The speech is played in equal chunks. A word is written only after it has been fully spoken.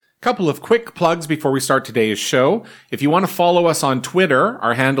Couple of quick plugs before we start today's show. If you want to follow us on Twitter,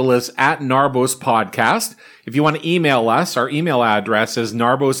 our handle is @NarbosPodcast. If you want to email us, our email address is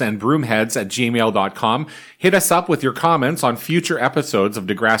narbosandbroomheads@gmail.com. Hit us up with your comments on future episodes of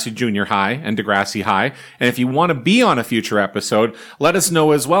Degrassi Junior High and Degrassi High. And if you want to be on a future episode, let us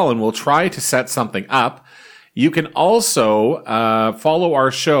know as well, and we'll try to set something up. You can also follow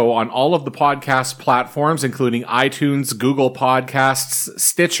our show on all of the podcast platforms, including iTunes, Google Podcasts,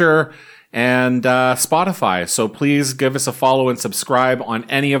 Stitcher, and Spotify. So please give us a follow and subscribe on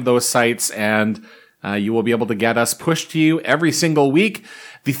any of those sites, and you will be able to get us pushed to you every single week.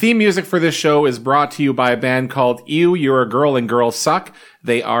 The theme music for this show is brought to you by a band called Ew, You're a Girl and Girls Suck.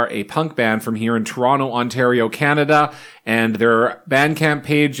 They are a punk band from here in Toronto, Ontario, Canada, and their Bandcamp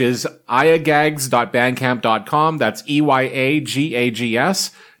page is eyagags.bandcamp.com. That's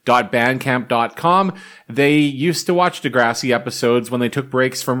EYAGAGS.bandcamp.com. They used to watch Degrassi episodes when they took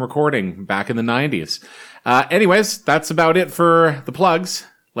breaks from recording back in the 90s. Anyways, that's about it for the plugs.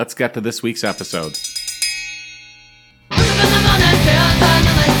 Let's get to this week's episode.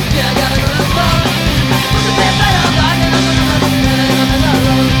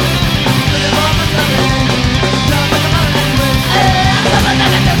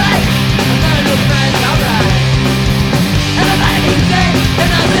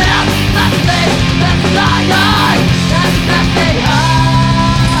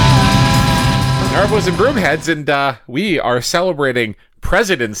 Narbos and Broomheads, and we are celebrating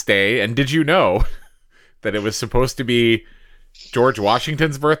President's Day. And did you know that it was supposed to be George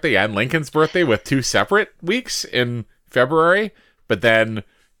Washington's birthday and Lincoln's birthday with two separate weeks in February? But then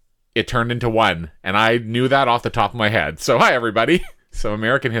it turned into one, and I knew that off the top of my head. So hi, everybody. So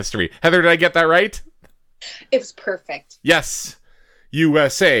American history. Heather, did I get that right? It was perfect. Yes.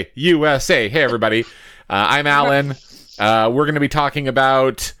 USA, USA. Hey, everybody. I'm Alan. We're going to be talking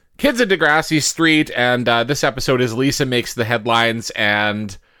about Kids at Degrassi Street, and this episode is Lisa Makes the Headlines.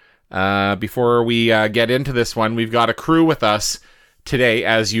 And before we get into this one, we've got a crew with us today,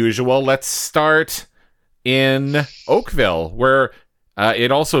 as usual. Let's start in Oakville, where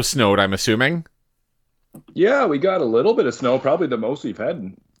it also snowed, I'm assuming. Yeah, we got a little bit of snow, probably the most we've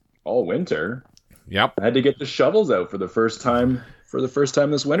had all winter. Yep. I had to get the shovels out for the first time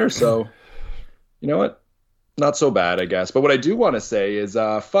this winter, so you know what? Not so bad, I guess. But what I do want to say is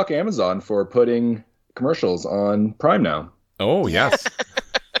fuck Amazon for putting commercials on Prime now. Oh, yes.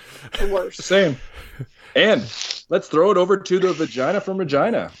 The worst. Same. And let's throw it over to the vagina from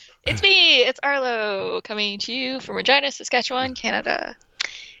Regina. It's me. It's Arlo coming to you from Regina, Saskatchewan, Canada.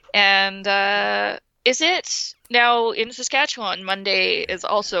 And is it now in Saskatchewan? Monday is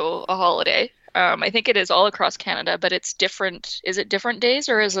also a holiday. I think it is all across Canada, but it's different. Is it different days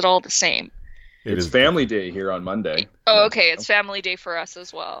or is it all the same? It's Family Day here on Monday. Oh, okay. It's Family Day for us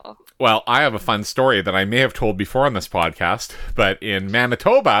as well. Well, I have a fun story that I may have told before on this podcast, but in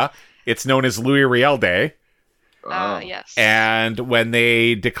Manitoba, it's known as Louis Riel Day. Yes. And when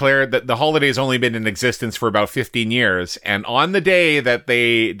they declared that the holiday's only been in existence for about 15 years, and on the day that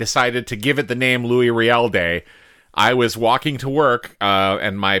they decided to give it the name Louis Riel Day, I was walking to work,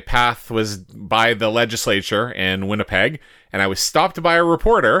 and my path was by the legislature in Winnipeg, and I was stopped by a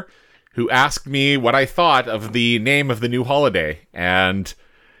reporter who asked me what I thought of the name of the new holiday. And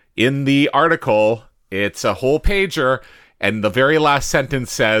in the article, it's a whole pager, and the very last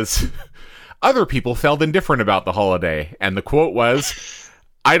sentence says, other people felt indifferent about the holiday. And the quote was,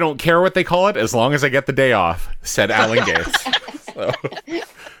 I don't care what they call it as long as I get the day off, said Alan Gates. So.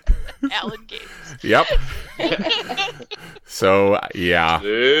 Alan Gates. Yep. So, yeah.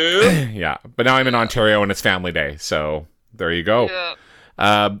 Yeah. But now I'm in Ontario and it's Family Day. So there you go. Yeah.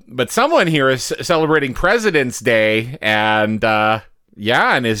 But someone here is celebrating President's Day, and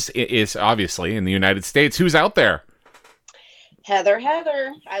and is obviously in the United States. Who's out there? Heather.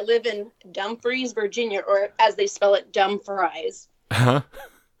 I live in Dumfries, Virginia, or as they spell it, Dumfries. Uh-huh.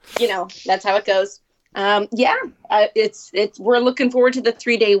 You know, that's how it goes. It's we're looking forward to the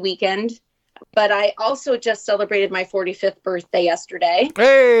 3-day weekend. But I also just celebrated my 45th birthday yesterday.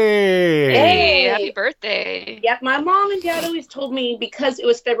 Hey, happy birthday. Yep, my mom and dad always told me because it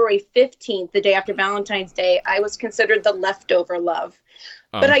was February 15th, the day after Valentine's Day, I was considered the leftover love.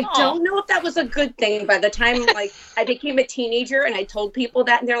 But I don't know if that was a good thing. By the time I became a teenager and I told people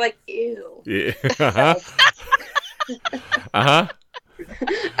that, and they're like, ew. Yeah. Uh-huh.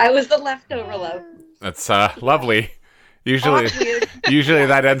 I was the leftover love. That's lovely. Usually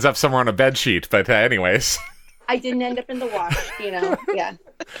that ends up somewhere on a bed sheet, but anyways. I didn't end up in the wash, yeah.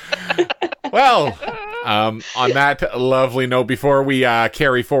 Well, on that lovely note, before we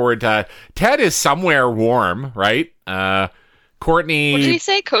carry forward, Ted is somewhere warm, right? Courtney. What did he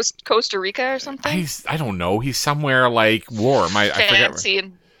say? Costa Rica or something? I don't know. He's somewhere like warm. I forget. Fancy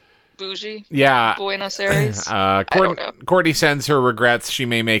and bougie. Yeah. Buenos Aires. I don't know. Courtney sends her regrets. She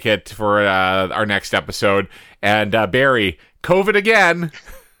may make it for our next episode. And Barry, COVID again.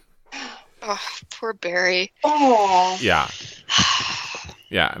 Oh, poor Barry. Oh. Yeah.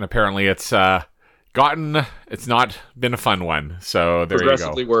 Yeah, and apparently it's not been a fun one. So there you go.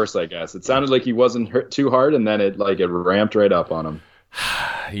 Progressively worse, I guess. It sounded like he wasn't hurt too hard, and then it ramped right up on him.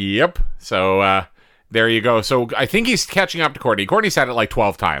 Yep. So there you go. So I think he's catching up to Courtney. Courtney's had it like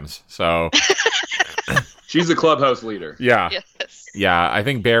 12 times. So she's the clubhouse leader. Yeah. Yes. Yeah, I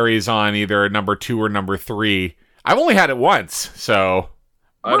think Barry's on either number 2 or number 3. I've only had it once, so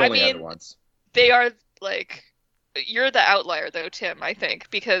I've only had it once. They are like, you're the outlier though, Tim, I think,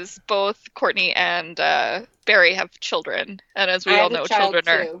 because both Courtney and Barry have children, and as we all know, children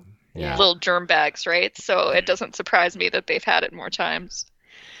are little germ bags, right? So it doesn't surprise me that they've had it more times.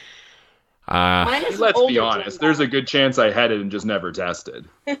 Let's be honest. There's a good chance I had it and just never tested.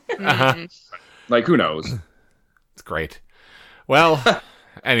 Like, who knows? It's great. Well,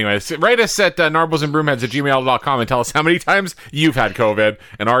 anyways, write us at narblesandbroomheads@gmail.com and tell us how many times you've had COVID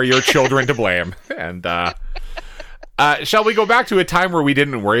and are your children to blame. And shall we go back to a time where we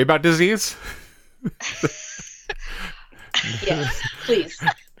didn't worry about disease? Yes, please.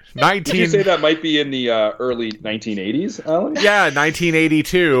 Did you say that might be in the early 1980s, Alan? Yeah,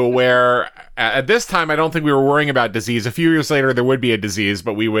 1982, where at this time I don't think we were worrying about disease. A few years later there would be a disease,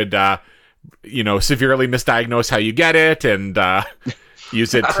 but we would severely misdiagnose how you get it and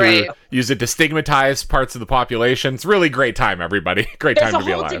use it to stigmatize parts of the population. It's really great time, everybody. Great time to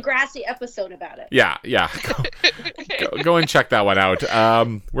be alive. There's a whole Degrassi episode about it. Yeah. Go and check that one out.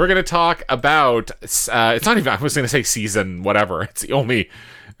 We're going to talk about it's not even, I was going to say season whatever. It's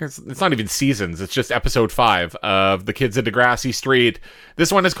not even seasons. It's just episode 5 of The Kids at Degrassi Street.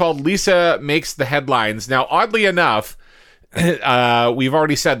 This one is called Lisa Makes the Headlines. Now, oddly enough, we've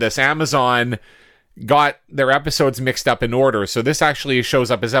already said this. Amazon got their episodes mixed up in order, so this actually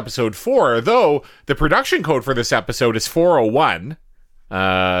shows up as episode 4, though the production code for this episode is 401.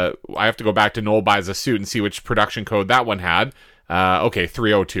 I have to go back to Noel Buys a Suit and see which production code that one had. Okay,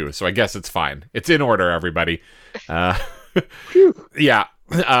 302, so I guess it's fine. It's in order, everybody. Yeah.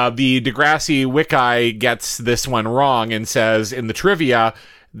 The Degrassi Wiki gets this one wrong and says in the trivia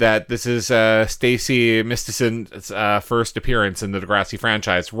that this is Stacey Mistison's first appearance in the Degrassi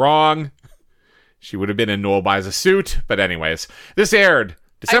franchise. Wrong. She would have been in Noel Buys a Suit, but anyways, this aired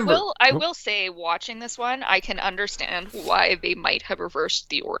December. I will say, watching this one, I can understand why they might have reversed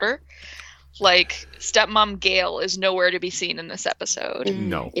the order. Like, stepmom Gail is nowhere to be seen in this episode.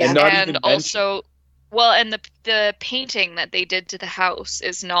 No, Yeah. And also, well, and the painting that they did to the house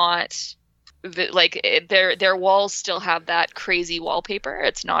is not their walls still have that crazy wallpaper.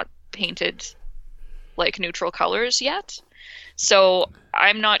 It's not painted like neutral colors yet. So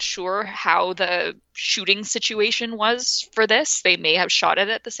I'm not sure how the shooting situation was for this. They may have shot it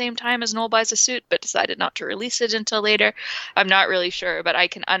at the same time as Noel Buys a Suit, but decided not to release it until later. I'm not really sure, but I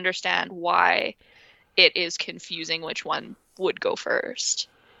can understand why it is confusing which one would go first.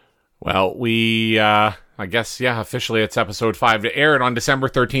 Well, I guess, officially it's episode 5. It aired on December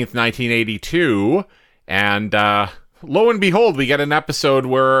 13th, 1982. And lo and behold, we get an episode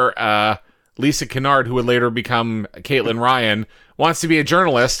where Lisa Kennard, who would later become Caitlin Ryan, wants to be a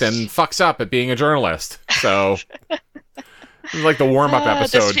journalist and fucks up at being a journalist. So, this is like the warm-up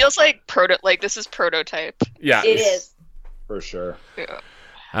episode. This feels like this is prototype. Yeah. It is. For sure.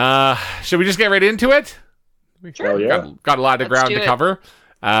 Yeah. Should we just get right into it? Sure. Yeah. Got a lot of ground to cover.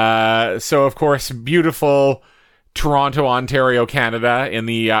 So, of course, beautiful Toronto, Ontario, Canada in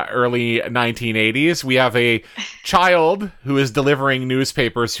the early 1980s. We have a child who is delivering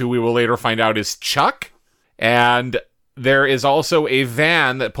newspapers who we will later find out is Chuck. And there is also a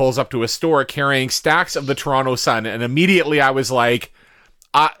van that pulls up to a store carrying stacks of the Toronto Sun. And immediately I was like,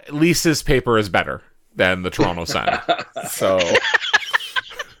 Lisa's paper is better than the Toronto Sun. So...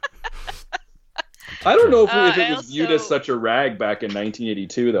 I don't know if it was viewed as such a rag back in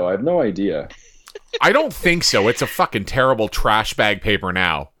 1982, though. I have no idea. I don't think so. It's a fucking terrible trash bag paper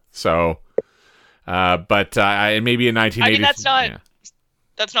now. So, but maybe in 1980. I mean,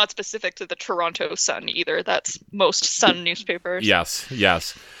 that's not specific to the Toronto Sun either. That's most Sun newspapers. Yes.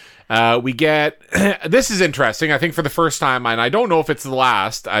 We get this is interesting. I think for the first time, and I don't know if it's the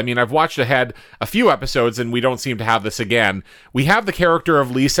last. I mean, I've watched ahead a few episodes, and we don't seem to have this again. We have the character of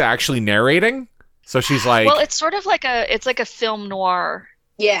Lisa actually narrating. So she's like, well, it's sort of like a film noir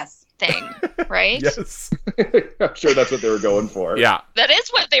thing, right? Yes. I'm sure that's what they were going for. Yeah. That is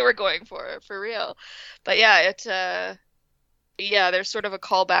what they were going for real. But yeah, Yeah, there's sort of a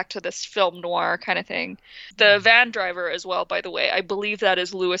callback to this film noir kind of thing. The van driver as well, by the way, I believe that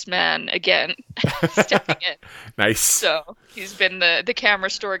is Louis Mann again stepping in. Nice. So he's been the camera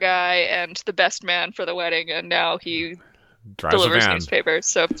store guy and the best man for the wedding, and now he Drives delivers a van. newspapers.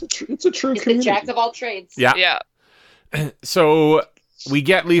 So It's a true He's the community. jack of all trades. Yeah. yeah. So we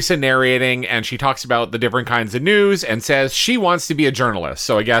get Lisa narrating, and she talks about the different kinds of news and says she wants to be a journalist.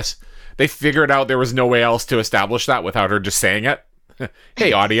 So I guess they figured out there was no way else to establish that without her just saying it.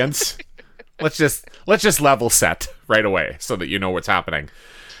 Hey, audience, let's just level set right away so that you know what's happening.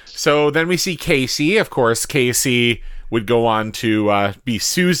 So then we see Casey. Of course, Casey would go on to be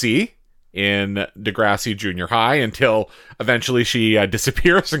Susie in Degrassi Junior High until eventually she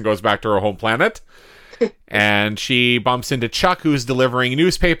disappears and goes back to her home planet. And she bumps into Chuck, who's delivering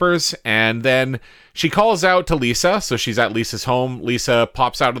newspapers, and then she calls out to Lisa. So she's at Lisa's home. Lisa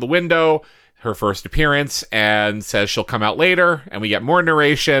pops out of the window, her first appearance, and says she'll come out later. And we get more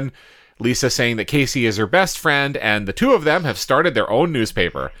narration. Lisa saying that Casey is her best friend, and the two of them have started their own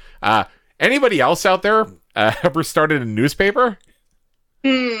newspaper. Anybody else out there ever started a newspaper?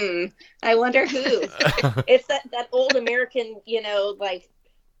 I wonder who. It's that old American, like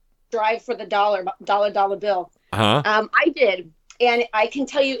drive for the dollar bill. Uh-huh. I did. And I can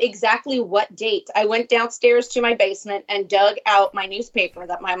tell you exactly what date. I went downstairs to my basement and dug out my newspaper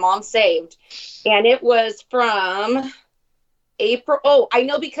that my mom saved. And it was from April. Oh, I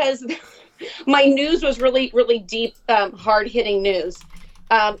know, because my news was really, really deep, hard-hitting news.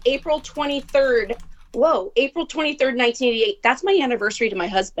 April 23rd. Whoa, April 23rd, 1988. That's my anniversary to my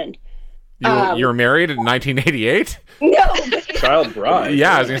husband. You were married in 1988? No. Child bride.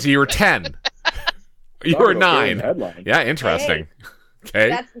 Yeah, I was going to say you were 10. You were 9. Headline. Yeah, interesting.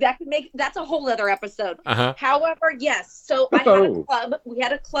 Okay. That's a whole other episode. Uh-huh. However, yes. So I had a club. We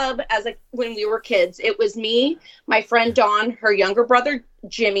had a club when we were kids. It was me, my friend Dawn, her younger brother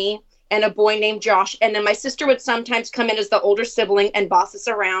Jimmy, and a boy named Josh. And then my sister would sometimes come in as the older sibling and boss us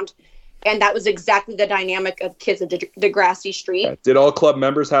around. And that was exactly the dynamic of kids at Degrassi Street. Did all club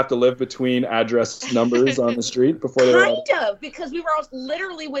members have to live between address numbers on the street before they were allowed? Kind of, because we were all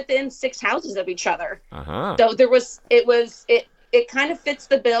literally within 6 houses of each other. Uh-huh. So it kind of fits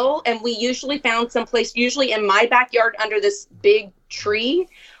the bill. And we usually found someplace, usually in my backyard under this big tree,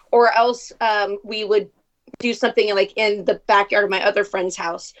 or else we would do something like in the backyard of my other friend's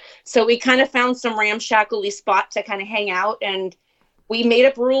house. So we kind of found some ramshackly spot to kind of hang out, and we made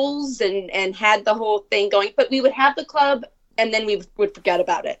up rules and had the whole thing going, but we would have the club and then we would forget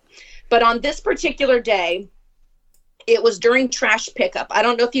about it. But on this particular day, it was during trash pickup. I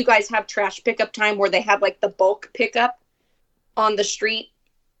don't know if you guys have trash pickup time where they have like the bulk pickup on the street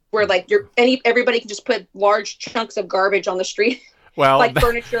where like everybody can just put large chunks of garbage on the street. Well, like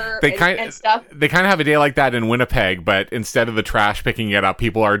furniture and stuff. They kind of have a day like that in Winnipeg, but instead of the trash picking it up,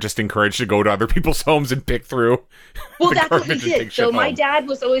 people are just encouraged to go to other people's homes and pick through. Well, that's what we did. So my dad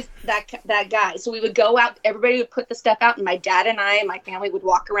was always that guy. So we would go out, everybody would put the stuff out, and my dad and I and my family would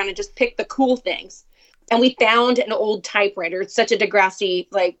walk around and just pick the cool things. And we found an old typewriter. It's such a Degrassi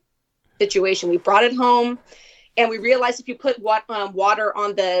situation. We brought it home, and we realized if you put water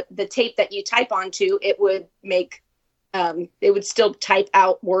on the tape that you type onto, it would make it would still type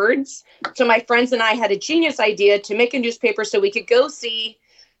out words. So my friends and I had a genius idea to make a newspaper so we could go see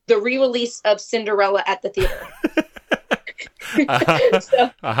the re-release of Cinderella at the theater.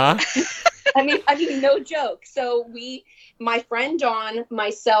 I mean, no joke. So my friend Dawn,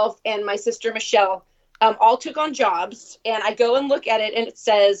 myself, and my sister Michelle all took on jobs, and I go and look at it, and it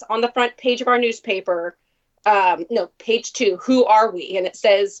says on the front page of our newspaper, page 2, who are we? And it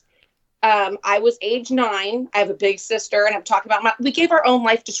says, I was age 9. I have a big sister, and I'm talking about we gave our own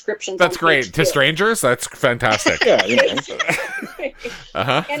life descriptions. That's great. To strangers? That's fantastic. Yeah.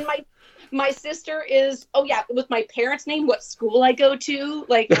 Uh-huh. And my sister is, with my parents' name, what school I go to.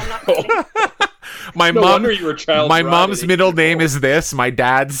 Like, I'm not kidding. My mom's middle 84. name is this. My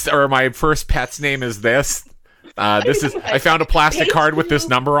dad's or my first pet's name is this. I found a plastic card with this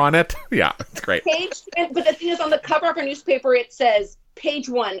number on it. Yeah, it's great. But the thing is, on the cover of our newspaper, it says page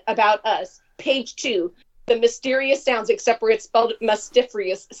 1 about us. Page 2, the mysterious sounds, except where it's spelled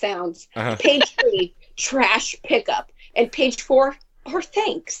mustiferous sounds. Uh-huh. Page 3, trash pickup, and page 4, our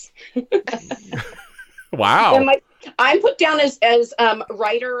thanks. Wow. And I'm put down as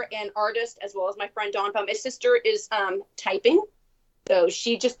writer and artist, as well as my friend Dawn. My sister is typing, so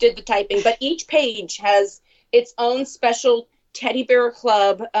she just did the typing. But each page has its own special Teddy Bear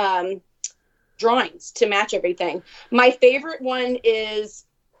Club drawings to match everything. My favorite one is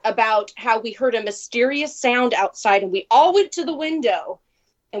about how we heard a mysterious sound outside, and we all went to the window,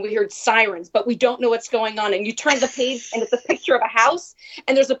 and we heard sirens, but we don't know what's going on. And you turn the page and it's a picture of a house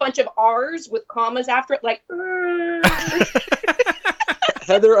and there's a bunch of R's with commas after it, like,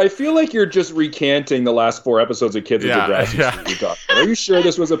 Heather, I feel like you're just recanting the last 4 episodes of Kids of Degrassi. Are you sure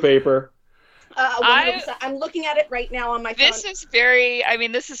this was a paper? I'm looking at it right now on my phone. This is very,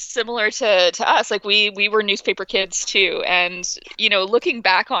 this is similar to us. Like, we were newspaper kids too. And, looking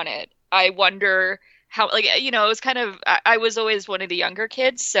back on it, I wonder how, it was kind of, I was always one of the younger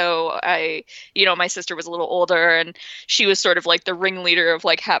kids. So my sister was a little older and she was sort of like the ringleader of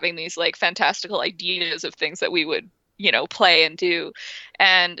like having these like fantastical ideas of things that we would, play and do.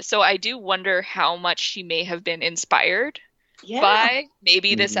 And so I do wonder how much she may have been inspired by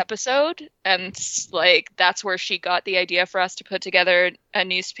maybe this episode, and like that's where she got the idea for us to put together a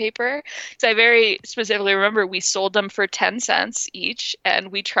newspaper. So I very specifically remember we sold them for 10 cents each,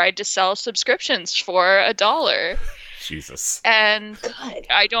 and we tried to sell subscriptions for $1. Jesus. And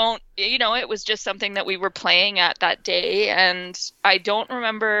I don't, it was just something that we were playing at that day, and I don't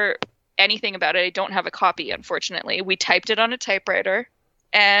remember anything about it. I don't have a copy, unfortunately. We typed it on a typewriter.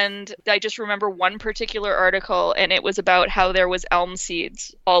 And I just remember one particular article, and it was about how there was elm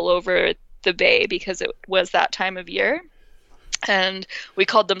seeds all over the bay because it was that time of year. And we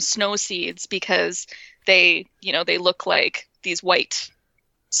called them snow seeds because they look like these white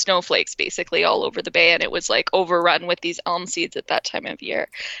snowflakes basically all over the bay. And it was like overrun with these elm seeds at that time of year.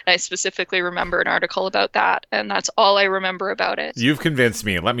 And I specifically remember an article about that. And that's all I remember about it. You've convinced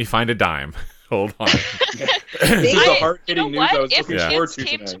me. Let me find a dime. Hold on. This is the hard-hitting news I was looking forward to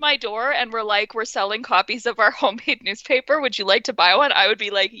came tonight. to my door and were like, we're selling copies of our homemade newspaper. Would you like to buy one? I would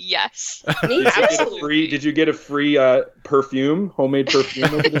be like, yes. Me too. Did you get a free perfume, homemade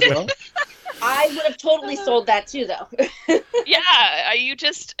perfume with it as well? I would have totally sold that too, though. Yeah, you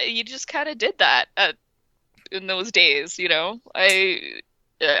just kind of did that in those days,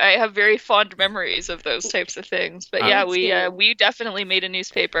 I have very fond memories of those types of things. But yeah, we definitely made a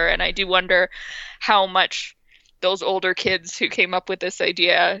newspaper, and I do wonder how much those older kids who came up with this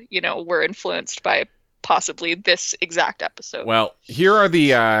idea, were influenced by possibly this exact episode. Well, here are the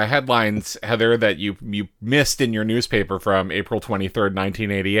headlines, Heather, that you missed in your newspaper from April 23rd,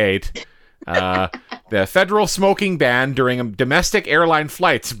 1988. The federal smoking ban during domestic airline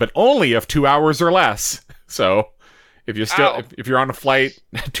flights, but only of 2 hours or less. So if you're still if you're on a flight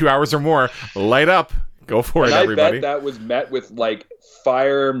 2 hours or more, light up. Go for it, everybody. I bet that was met with like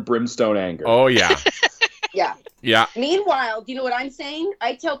fire and brimstone anger. Oh yeah. Yeah. Meanwhile, do you know what I'm saying?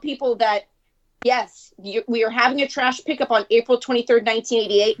 I tell people that yes, we are having a trash pickup on April 23rd,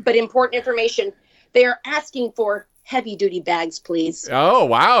 1988, but important information. They are asking for heavy-duty bags, please. Oh,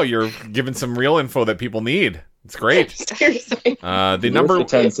 wow. You're giving some real info that people need. It's great. Seriously.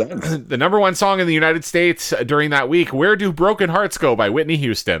 The number one song in the United States during that week, Where Do Broken Hearts Go by Whitney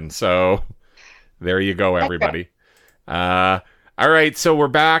Houston. So there you go, everybody. All right, so we're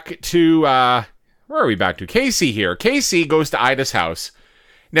back to, where are we back to? Casey here. Casey goes to Ida's house.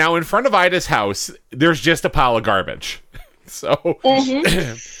 Now, in front of Ida's house, there's just a pile of garbage. So...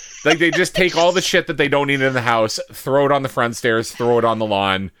 Like, they just take all the shit that they don't need in the house, throw it on the front stairs, throw it on the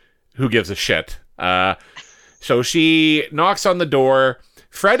lawn. Who gives a shit? So she knocks on the door.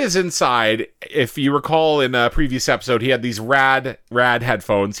 Fred is inside. If you recall in a previous episode, he had these rad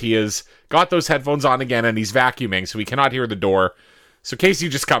headphones. He has got those headphones on again, and he's vacuuming, so he cannot hear the door. So Casey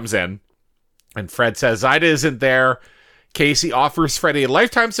just comes in, and Fred says, Ida isn't there. Casey offers Fred a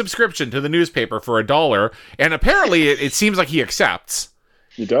lifetime subscription to the newspaper for $1, and apparently it seems like he accepts.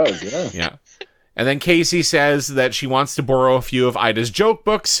 He does, yeah. Yeah. And then Casey says that she wants to borrow a few of Ida's joke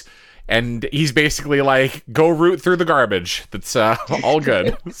books, and he's basically like, go root through the garbage. That's all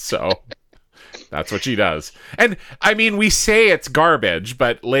good. So that's what she does. And, I mean, we say it's garbage,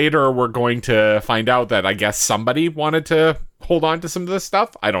 but later we're going to find out that I guess somebody wanted to hold on to some of this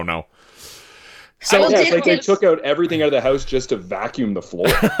stuff. I don't know. So yeah, it's like they took out everything out of the house just to vacuum the floor.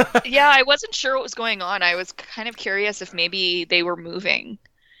 Yeah, I wasn't sure what was going on. I was kind of curious if maybe they were moving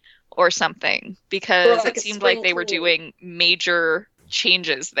or something, because it seemed like they were doing major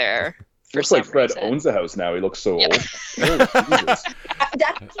changes there. Looks like Fred owns the house now. He looks so old. Oh,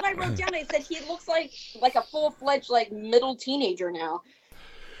 that's what I wrote down. I said he looks like a full-fledged middle teenager now.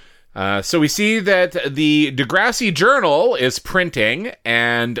 So we see that the Degrassi Journal is printing,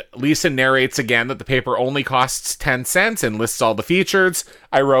 and Lisa narrates again that the paper only costs 10 cents and lists all the features.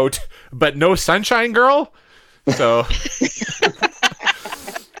 I wrote, but no Sunshine Girl? So,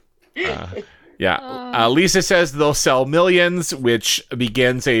 Lisa says they'll sell millions, which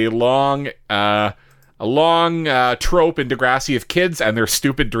begins a long trope in Degrassi of kids and their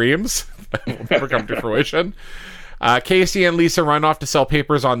stupid dreams that will never come to fruition. Casey and Lisa run off to sell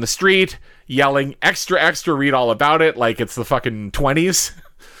papers on the street, yelling, extra, extra, read all about it, like it's the fucking 20s.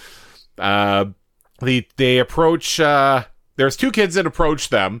 They approach, there's two kids that approach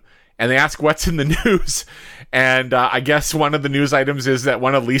them, and they ask what's in the news. And I guess one of the news items is that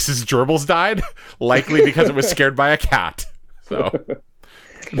one of Lisa's gerbils died, likely because it was scared by a cat. So, What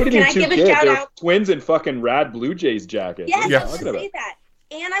do you mean I two give a kids? shout They're out? twins in fucking rad Blue Jays jackets. Yes, What are Yeah. you I was talking gonna about? say that.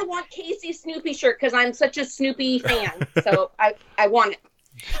 And I want Casey's Snoopy shirt because I'm such a Snoopy fan. So I want it.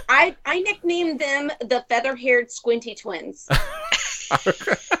 I nicknamed them the feather-haired squinty twins.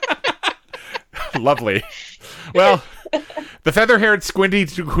 lovely. Well, the feather-haired squinty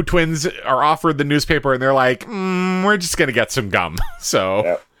twins are offered the newspaper, and they're like, we're just going to get some gum.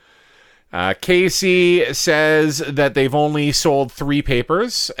 So Casey says that they've only sold 3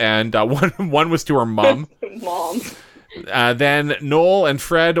 papers, and one was to her mom. Mom. Then Noel and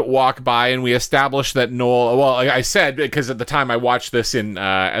Fred walk by, and we establish that Noel... Well, I said, because at the time I watched this in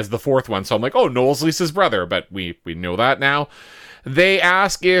as the 4th one, so I'm like, oh, Noel's Lisa's brother, but we know that now. They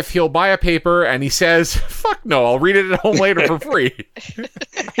ask if he'll buy a paper, and he says, fuck no, I'll read it at home later for free.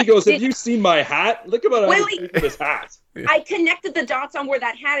 He goes, have you seen my hat? Look about Wait. this hat. I connected the dots on where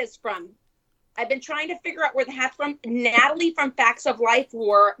that hat is from. I've been trying to figure out where the hat's from. Natalie from Facts of Life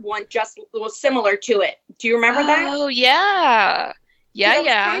wore one just was similar to it. Do you remember that? Oh, yeah.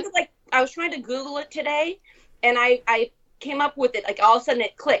 Yeah. I was trying to Google it today, and I came up with it. Like all of a sudden,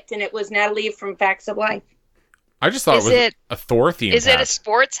 it clicked, and it was Natalie from Facts of Life. I just thought Is it was it- a Thor themed Is hat. it a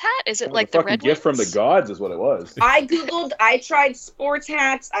sports hat? Is it like the fucking red gift from the ones? gods is what it was. I Googled. I tried sports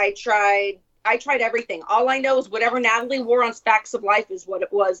hats. I tried everything. All I know is whatever Natalie wore on Facts of Life is what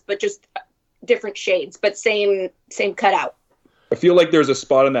it was, but just different shades, but same cutout. I feel like there's a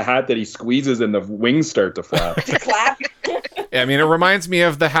spot in the hat that he squeezes and the wings start to flap. To clap. I mean, it reminds me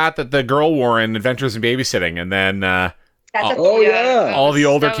of the hat that the girl wore in Adventures in Babysitting, and then That's a Oh, yeah. that all the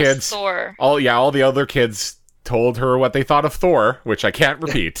older that was kids- Thor. all the other kids told her what they thought of Thor, which I can't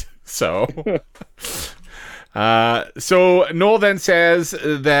repeat. So Noel then says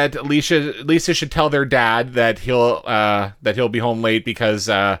that Lisa should tell their dad that he'll be home late because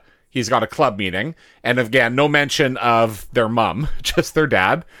he's got a club meeting. And again, no mention of their mom, just their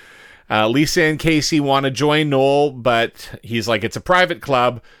dad. Lisa and Casey want to join Noel, but he's like, it's a private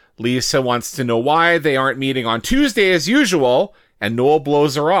club. Lisa wants to know why they aren't meeting on Tuesday as usual, and Noel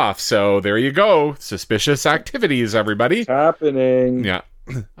blows her off. So there you go. Suspicious activities, everybody. It's happening. Yeah.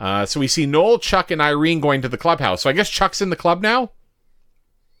 So we see Noel, Chuck, and Irene going to the clubhouse. So I guess Chuck's in the club now?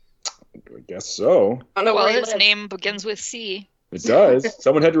 I guess so. I don't know Well, where he his lives. name begins with C. It does.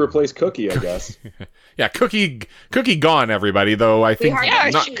 Someone had to replace Cookie, I guess. Yeah, Cookie gone, everybody, though I think hardly- Yeah,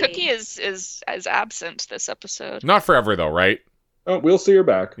 not, Cookie is absent this episode. not forever, though, right? Oh, we'll see her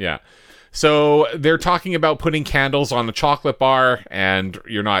back. Yeah. So they're talking about putting candles on the chocolate bar, and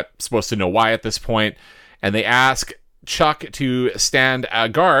you're not supposed to know why at this point. And they ask Chuck to stand a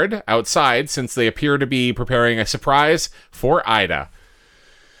guard outside since they appear to be preparing a surprise for Ida.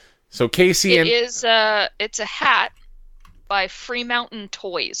 So Casey and It's a hat by Free Mountain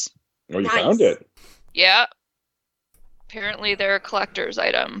Toys. Oh, you Nice. found it. Yeah. Apparently they're a collector's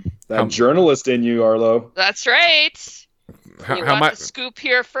item. That journalist in you, Arlo. That's right. how You got much? the scoop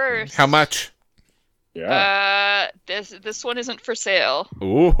here first. How much? Yeah. This one isn't for sale.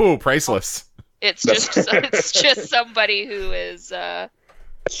 Ooh, priceless. It's just somebody who is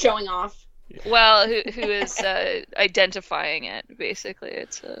Showing off. who is identifying it. Basically,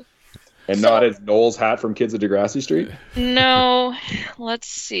 it's a And not as Noel's hat from Kids of Degrassi Street? no. Let's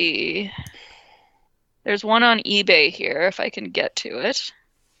see. There's one on eBay here if I can get to it.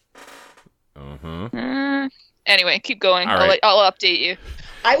 Anyway, keep going. All right. I'll update you.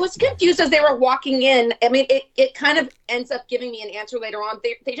 I was confused as they were walking in. I mean, it kind of ends up giving me an answer later on.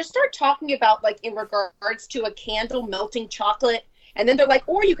 They just start talking about, like, in regards to a candle melting chocolate. And then they're like,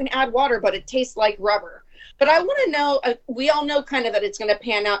 or you can add water, but it tastes like rubber. But I want to know, we all know kind of that it's going to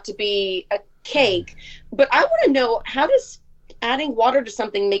pan out to be a cake. But I want to know, how does adding water to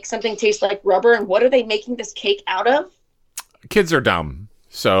something make something taste like rubber? And what are they making this cake out of? Kids are dumb.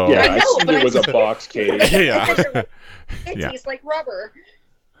 So Yeah, I I know, assumed but it was a box cake. Yeah. It Yeah. tastes like rubber.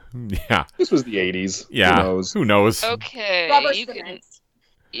 Yeah. This was the 80s. Yeah. Who knows? Who knows? Okay, Rubber you can cement.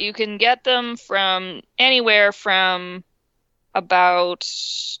 you can get them from anywhere from about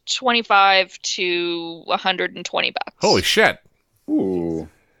 25 to 120 bucks. Holy shit. Ooh.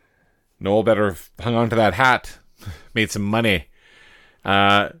 Noel better have hung on to that hat. Made some money.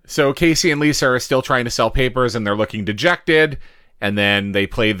 So Casey and Lisa are still trying to sell papers, and they're looking dejected. And then they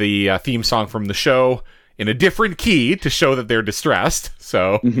play the theme song from the show. in a different key to show that they're distressed.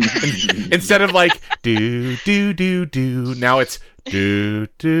 So instead of like do do do do, now it's do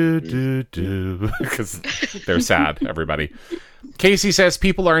do do do because they're sad. Everybody. Casey says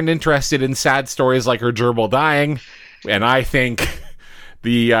people aren't interested in sad stories like her gerbil dying, and I think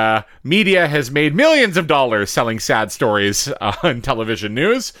the media has made millions of dollars selling sad stories on television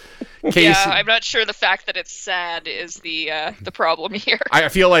news. Casey, Yeah, I'm not sure the fact that it's sad is the problem here. I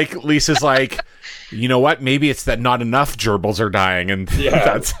feel like Lisa's like, you know what? Maybe it's that not enough gerbils are dying, and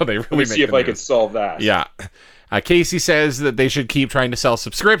that's how they really make see if the I news. can solve that. Yeah. Casey says that they should keep trying to sell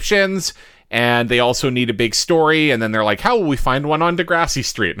subscriptions, and they also need a big story. And then they're like, how will we find one on Degrassi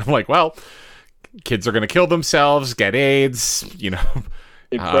Street? And I'm like, well, kids are going to kill themselves, get AIDS, get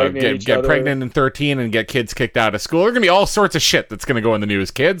pregnant in 13 and get kids kicked out of school. There's going to be all sorts of shit that's going to go in the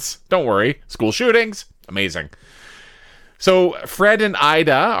news, kids. Don't worry. School shootings. Amazing. So Fred and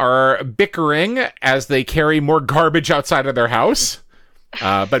Ida are bickering as they carry more garbage outside of their house.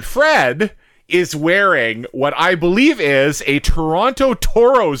 But Fred is wearing what I believe is a Toronto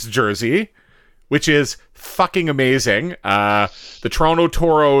Toros jersey, which is fucking amazing. The Toronto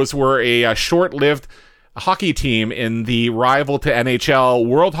Toros were a short-lived hockey team in the rival to NHL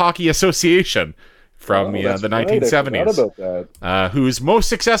World Hockey Association from the 1970s. I forgot about that. Whose most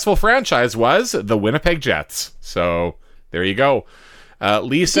successful franchise was the Winnipeg Jets. So there you go.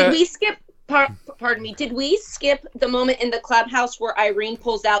 Lisa, Did we skip? Pardon me. Did we skip the moment in the clubhouse where Irene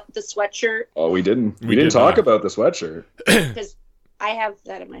pulls out the sweatshirt? Oh, we didn't. We did didn't talk not. about the sweatshirt. Because I have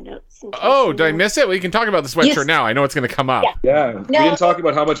that in my notes. oh, did I miss it? We can talk about the sweatshirt Yes. now. I know it's going to come up. Yeah. Yeah. We didn't talk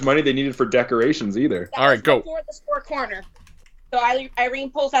about how much money they needed for decorations either. That All right, was go. Before the score corner. So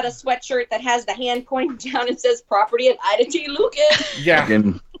Irene pulls out a sweatshirt that has the hand pointing down and says "Property of Ida T. Lucas." Yeah.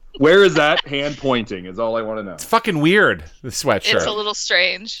 And where is that hand pointing is all I want to know. It's fucking weird, the sweatshirt. It's a little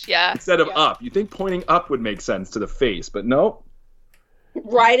strange, yeah. Instead of up. You think pointing up would make sense to the face, but no.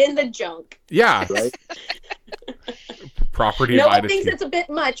 Right in the junk. Yeah. Right? Property of Noah Ida thinks T. it's a bit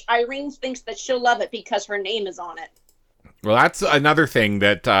much. Irene thinks that she'll love it because her name is on it. Well, that's another thing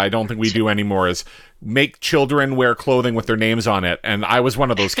that I don't think we do anymore is make children wear clothing with their names on it. And I was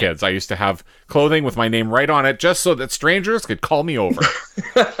one of those kids. I used to have clothing with my name right on it just so that strangers could call me over.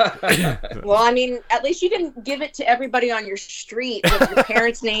 Well, I mean, at least you didn't give it to everybody on your street with your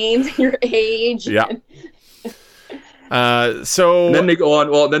parents' names, your age. Yeah. So And then they go on.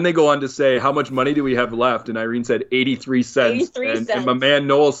 Well, then they go on to say, "How much money do we have left?" And Irene said, 83 cents. 83 and cents. my man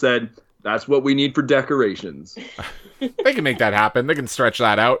Noel said, "That's what we need for decorations." they can make that happen. They can stretch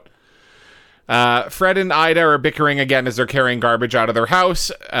that out. Fred and Ida are bickering again as they're carrying garbage out of their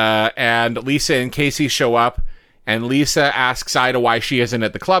house. And Lisa and Casey show up. And Lisa asks Ida why she isn't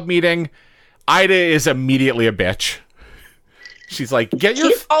at the club meeting. Ida is immediately a bitch. She's like, get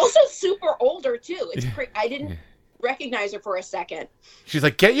your... She's also super older, too. It's I didn't recognize her for a second. She's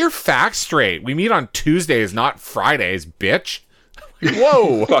like, get your facts straight. We meet on Tuesdays, not Fridays, bitch.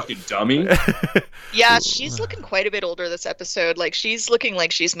 Whoa. Fucking dummy. Yeah, she's looking quite a bit older this episode. Like, she's looking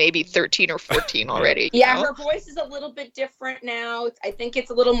like she's maybe 13 or 14 already. Yeah, you know? her voice is a little bit different now. I think it's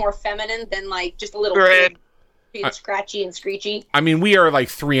a little more feminine than, like, just a little Right. being scratchy and screechy. I mean, we are like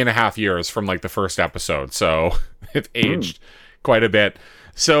 3.5 years from like the first episode, so it's aged quite a bit.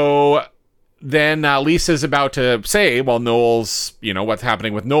 So then Lisa's about to say, well, Noel's, what's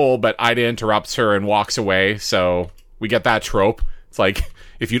happening with Noel, but Ida interrupts her and walks away. So we get that trope. It's like,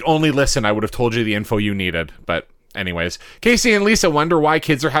 if you'd only listen, I would have told you the info you needed. But anyways, Casey and Lisa wonder why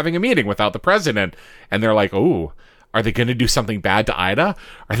kids are having a meeting without the president. And they're like, oh, are they going to do something bad to Ida?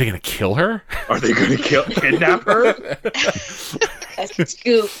 Are they going to kill her? Are they going to kidnap her? That's a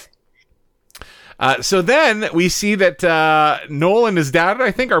scoop. So then we see that Noel and his dad,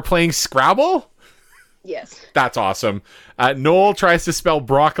 I think, are playing Scrabble. Yes. That's awesome. Noel tries to spell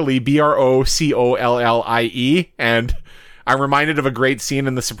broccoli, Broccollie, and I'm reminded of a great scene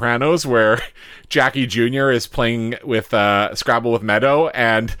in The Sopranos where Jackie Jr. is playing with Scrabble with Meadow,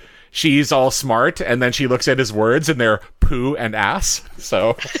 and she's all smart, and then she looks at his words, and they're poo and ass.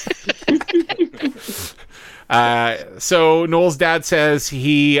 So... So Noel's dad says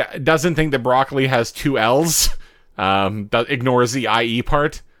he doesn't think that broccoli has 2 L's, ignores the IE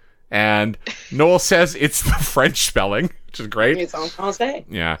part, and Noel says it's the French spelling, which is great. It's en français.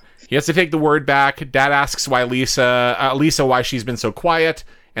 Yeah. He has to take the word back. Dad asks why Lisa why she's been so quiet,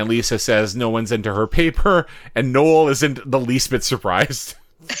 and Lisa says no one's into her paper, and Noel isn't the least bit surprised.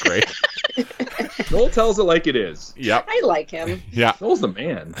 It's great. Noel tells it like it is. Yep. I like him. Yeah. Noel's the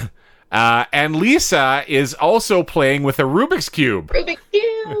man. And Lisa is also playing with a Rubik's Cube. Rubik's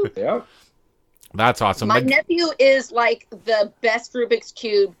Cube. Yeah. That's awesome. My nephew is like the best Rubik's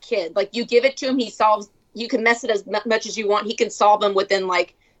Cube kid. Like, you give it to him, he solves you can mess it as much as you want. He can solve them within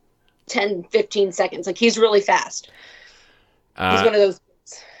like 10, 15 seconds. Like, he's really fast. He's one of those.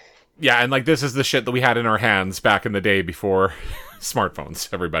 Yeah, and like this is the shit that we had in our hands back in the day before smartphones,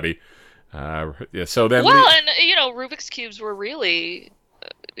 everybody. Yeah, so then and Rubik's cubes were really,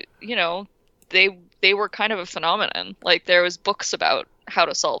 they were kind of a phenomenon. Like, there was books about how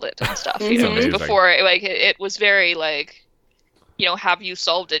to solve it and stuff. It was before, like, it was very like, have you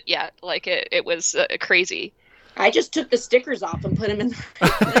solved it yet? Like, it was crazy. I just took the stickers off and put them in the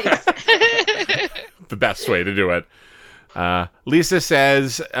right place. The best way to do it. Lisa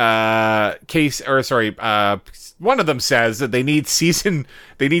says, one of them says that they need season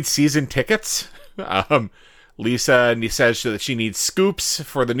tickets. Lisa says that she needs scoops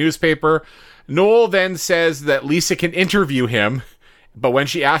for the newspaper. Noel then says that Lisa can interview him, but when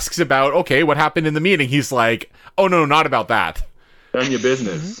she asks about, okay, what happened in the meeting, he's like, oh no, not about that. None of your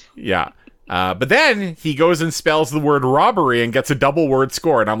business. Yeah. But then he goes and spells the word robbery and gets a double word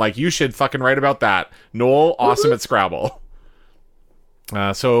score. And I'm like, you should fucking write about that. Noel, awesome at Scrabble.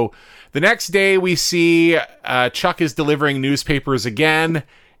 So the next day we see Chuck is delivering newspapers again.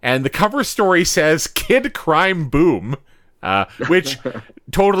 And the cover story says Kid Crime Boom, which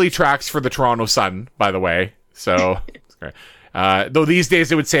totally tracks for the Toronto Sun, by the way. So, though these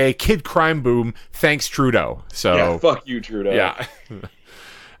days it would say Kid Crime Boom, thanks Trudeau. So yeah, fuck you, Trudeau. Yeah.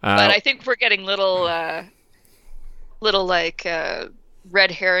 But I think we're getting little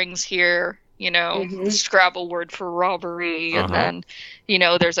red herrings here, Scrabble word for robbery, and then,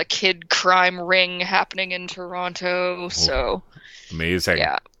 there's a kid crime ring happening in Toronto, so... Amazing.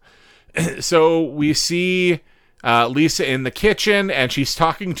 Yeah. So we see Lisa in the kitchen, and she's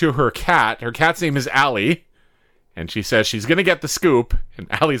talking to her cat. Her cat's name is Allie, and she says she's going to get the scoop, and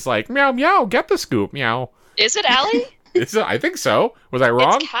Allie's like, meow, meow, get the scoop, meow. Is it Allie? I think so. Was I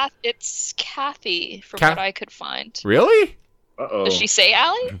wrong? It's Kathy, from what I could find. Really? Uh-oh. Does she say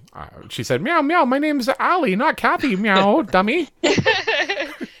Allie? She said, meow, meow, my name's Allie, not Kathy, meow, dummy.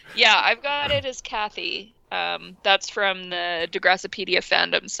 Yeah, I've got it as Kathy. That's from the Degrassipedia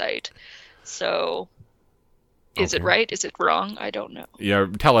fandom site. So, is it right? Is it wrong? I don't know. Yeah,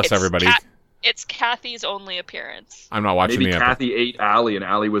 tell us, everybody. It's Kathy's only appearance. I'm not watching Maybe the Kathy ate Allie, and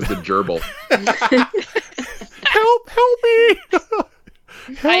Allie was the gerbil. Help me!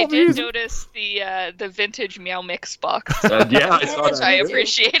 I did notice the vintage Meow Mix box. Yeah, I saw that. I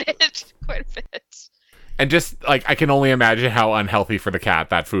appreciated quite a bit. And just, like, I can only imagine how unhealthy for the cat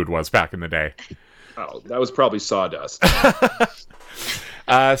that food was back in the day. Oh, that was probably sawdust.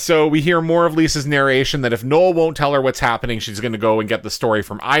 So we hear more of Lisa's narration that if Noel won't tell her what's happening, she's going to go and get the story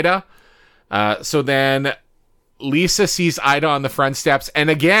from Ida. So then Lisa sees Ida on the front steps, and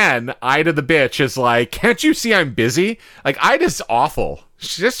again, Ida the bitch is like, can't you see I'm busy? Like, Ida's awful.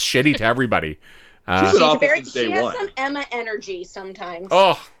 She's just shitty to everybody. She's been awful since day she has one. some Emma energy sometimes.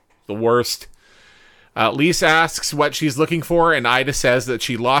 Oh, the worst. Lisa asks what she's looking for, and Ida says that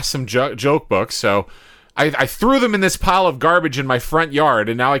she lost some joke books, so I threw them in this pile of garbage in my front yard,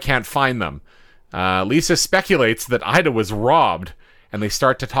 and now I can't find them. Lisa speculates that Ida was robbed, and they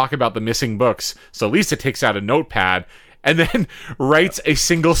start to talk about the missing books. So Lisa takes out a notepad and then writes a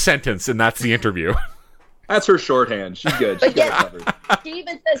single sentence, and that's the interview. That's her shorthand. She's good. She's got it covered. She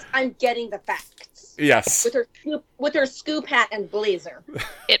even says, "I'm getting the facts." Yes. With her scoop hat and blazer.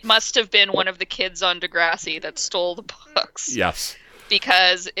 It must have been one of the kids on Degrassi that stole the books. Yes.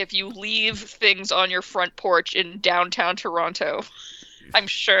 Because if you leave things on your front porch in downtown Toronto, I'm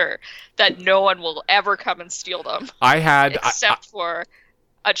sure that no one will ever come and steal them. Except for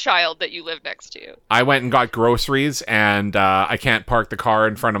a child that you live next to. I went and got groceries, and I can't park the car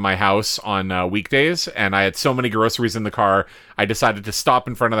in front of my house on weekdays, and I had so many groceries in the car, I decided to stop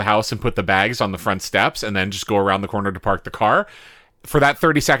in front of the house and put the bags on the front steps, and then just go around the corner to park the car. For that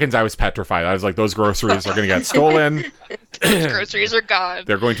 30 seconds, I was petrified. I was like, those groceries are going to get stolen. Those groceries are gone.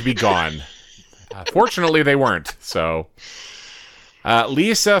 They're going to be gone. Fortunately, they weren't, so...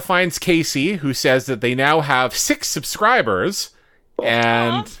 Lisa finds Casey, who says that they now have 6 subscribers,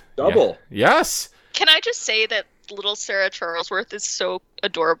 and... Double. Yeah, yes. Can I just say that little Sarah Charlesworth is so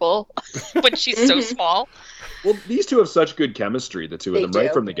adorable when she's so small? Well, these two have such good chemistry, the two of them,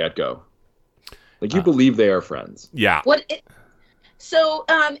 right from the get-go. Like, you believe they are friends. Yeah. So,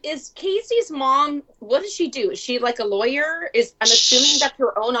 is Casey's mom, what does she do? Is she like a lawyer? I'm assuming that's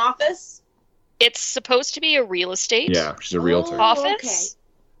her own office? It's supposed to be a real estate. Yeah, she's a realtor. Office.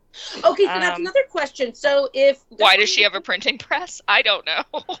 Okay, so that's another question. So why does she have a printing press? I don't know.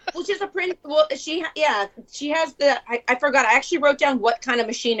 Well, she has a print. Well, she has the. I forgot. I actually wrote down what kind of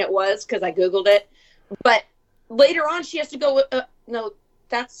machine it was because I googled it. But later on, she has to go. No,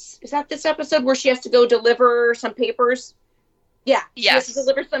 is that this episode where she has to go deliver some papers? Yeah. Yes. She has to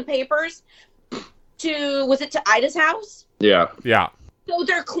deliver some papers to Ida's house? Yeah. Yeah. So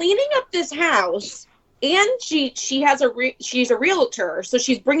they're cleaning up this house, and she's a realtor, so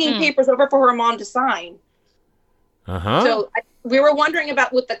she's bringing papers over for her mom to sign. Uh-huh. So we were wondering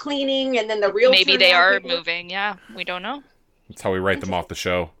about with the cleaning and then the realtor. Maybe they are moving. Yeah, we don't know. That's how we write them off the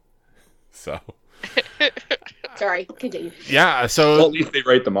show. So. Sorry, continue. Yeah, so... Well, at least they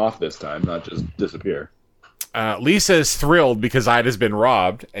write them off this time, not just disappear. Lisa is thrilled because Ida's been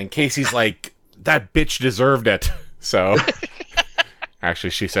robbed, and Casey's like, that bitch deserved it. So...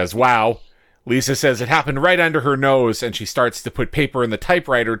 Actually, she says, wow. Lisa says it happened right under her nose, and she starts to put paper in the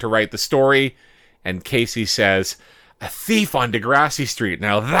typewriter to write the story. And Casey says, a thief on Degrassi Street.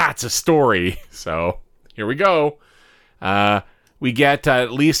 Now that's a story. So here we go. We get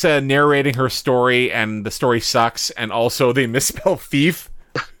Lisa narrating her story, and the story sucks. And also they misspell thief.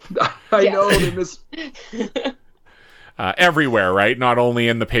 I know they everywhere, right? Not only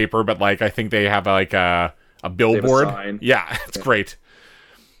in the paper, but like I think they have like a billboard. Sign. Yeah, it's great.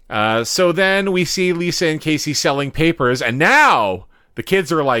 So then we see Lisa and Casey selling papers, and now the kids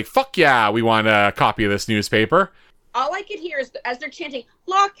are like, fuck yeah, we want a copy of this newspaper. All I could hear is, as they're chanting,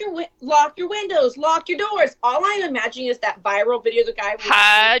 lock your windows, lock your doors. All I'm imagining is that viral video of the guy.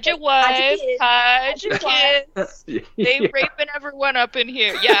 Hide your wife, hide your kids. They raping everyone up in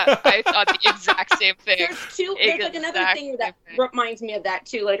here. Yeah, I thought the exact same thing. There's like another thing that reminds me of that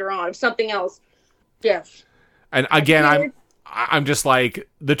too later on, something else. Yes. And again, I'm just like,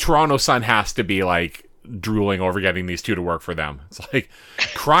 the Toronto Sun has to be like drooling over getting these two to work for them. It's like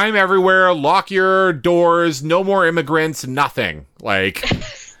crime everywhere, lock your doors, no more immigrants, nothing. Like,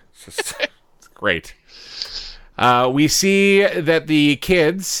 it's great. We see that the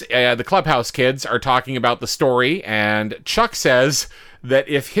kids, the clubhouse kids, are talking about the story, and Chuck says that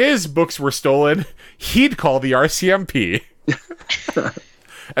if his books were stolen, he'd call the RCMP.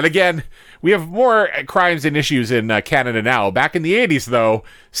 And again, we have more crimes and issues in Canada now. Back in the 80s, though,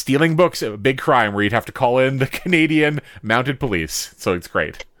 stealing books, a big crime where you'd have to call in the Canadian Mounted Police. So it's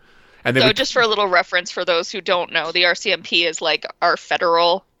great. And then just for a little reference for those who don't know, the RCMP is like our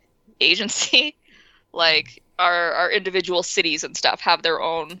federal agency. Like our individual cities and stuff have their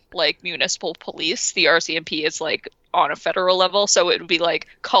own like municipal police. The RCMP is like on a federal level, so it would be like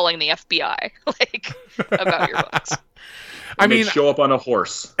calling the FBI like about your books. I mean, show up on a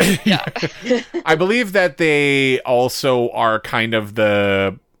horse. Yeah. I believe that they also are kind of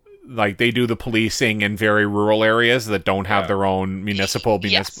they do the policing in very rural areas that don't have their own municipal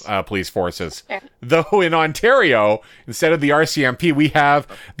police forces. Yeah. Though in Ontario, instead of the RCMP, we have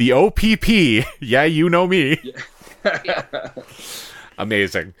the OPP. Yeah, you know me. Yeah.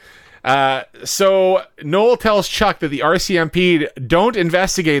 Amazing. So Noel tells Chuck that the RCMP don't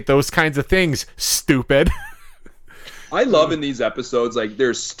investigate those kinds of things, stupid. I love in these episodes, like,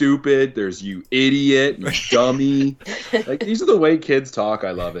 there's stupid, there's you idiot, you dummy. Like, these are the way kids talk.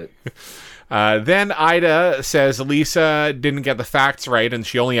 I love it. Then Ida says Lisa didn't get the facts right and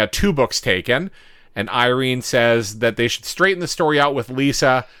she only had 2 books taken. And Irene says that they should straighten the story out with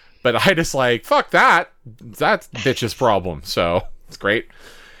Lisa. But Ida's like, fuck that. That's bitch's problem. So it's great.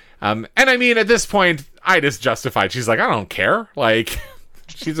 And I mean, at this point, Ida's justified. She's like, I don't care. Like,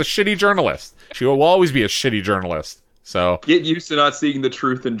 she's a shitty journalist. She will always be a shitty journalist. So get used to not seeing the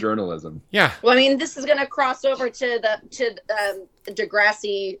truth in journalism. Yeah. Well, I mean, this is going to cross over to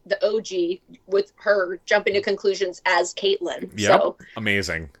Degrassi, the OG, with her jumping to conclusions as Caitlin. Yep. So.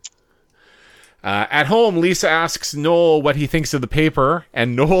 Amazing. At home, Lisa asks Noel what he thinks of the paper,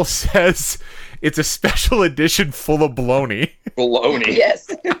 and Noel says it's a special edition full of baloney. Baloney. Yes.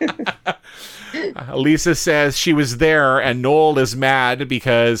 Lisa says she was there, and Noel is mad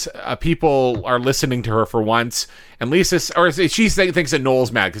because people are listening to her for once. And she thinks that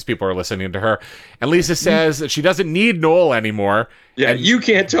Noel's mad because people are listening to her. And Lisa says that she doesn't need Noel anymore. Yeah, and you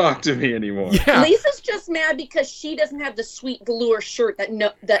can't talk to me anymore. Yeah. Lisa's just mad because she doesn't have the sweet velour shirt that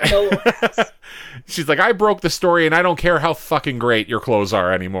Noel has. She's like, I broke the story, and I don't care how fucking great your clothes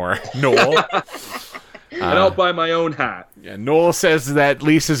are anymore, Noel. And I'll buy my own hat. Yeah, Noel says that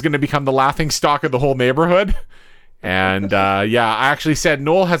Lisa's going to become the laughing stock of the whole neighborhood. And I actually said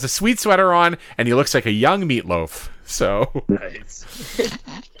Noel has a sweet sweater on, and he looks like a young meatloaf. So nice.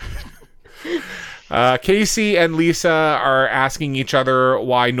 Casey and Lisa are asking each other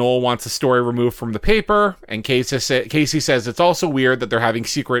why Noel wants a story removed from the paper. And Casey says it's also weird that they're having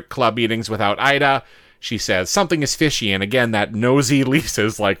secret club meetings without Ida. She says something is fishy. And again, that nosy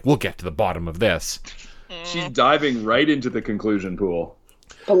Lisa's like, we'll get to the bottom of this. She's diving right into the conclusion pool.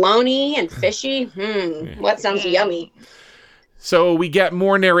 Bologna and fishy? What sounds yummy. So we get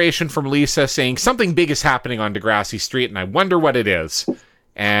more narration from Lisa saying something big is happening on Degrassi Street, and I wonder what it is.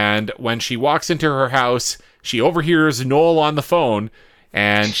 And when she walks into her house, she overhears Noel on the phone,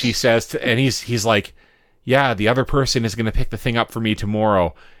 and she says, and he's like, yeah, the other person is going to pick the thing up for me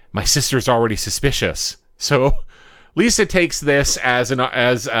tomorrow. My sister's already suspicious. So Lisa takes this as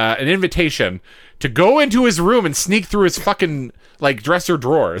an invitation to go into his room and sneak through his fucking, like, dresser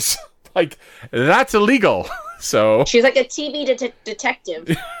drawers. Like, that's illegal. So she's like a TV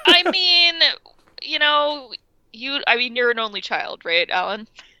detective. I mean, you're an only child, right, Alan?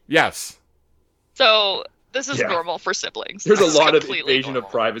 Yes. So this is normal for siblings. There's This a lot of completely invasion normal.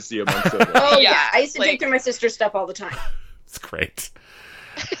 of privacy among siblings. Oh yeah, Yeah, I used to like- take through my sister's stuff all the time. It's great.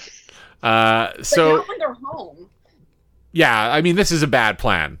 But So not when they're home. yeah, I mean, this is a bad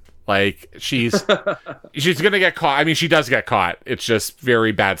plan. Like, she's gonna get caught. I mean, she does get caught. It's just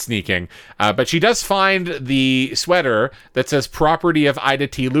very bad sneaking. But she does find the sweater that says "Property of Ida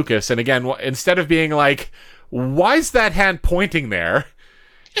T. Lucas." And again, instead of being like, "Why is that hand pointing there?"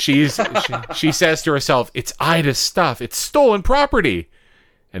 she says to herself, "It's Ida's stuff. It's stolen property."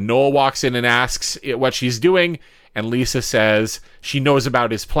 And Noel walks in and asks what she's doing. And Lisa says she knows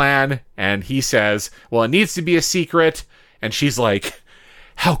about his plan. And he says, well, it needs to be a secret. And she's like,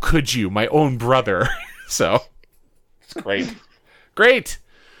 how could you, my own brother? So, it's great. Great.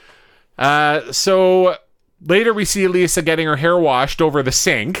 So, later we see Lisa getting her hair washed over the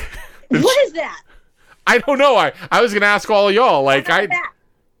sink. What is that? I don't know. I was going to ask all of y'all. Like, What about that?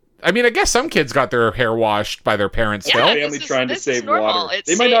 I mean, I guess some kids got their hair washed by their parents Yeah, still. this Family is- trying to this is save normal. water. It's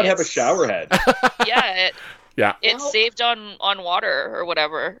They might not have a it's- shower head. Yeah, Yeah. it Well- saved on water or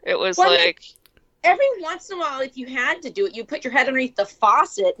whatever. It was Well, like, Every once in a while, if you had to do it, you put your head underneath the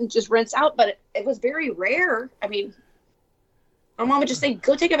faucet and just rinse out. But it was very rare. I mean, my mom would just say,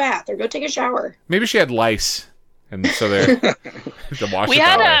 "Go take a bath" or "Go take a shower." Maybe she had lice. And so they're to wash we it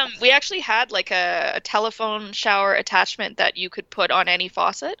that way. had we actually had like a telephone shower attachment that you could put on any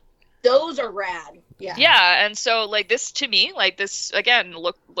faucet. Those are rad. Yeah. Yeah, and so like this to me, like this again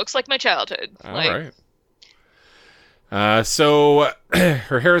looks like my childhood. All like, right. So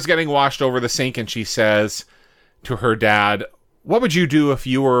her hair is getting washed over the sink, and she says to her dad, what would you do if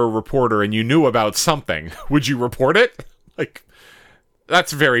you were a reporter and you knew about something? Would you report it? Like,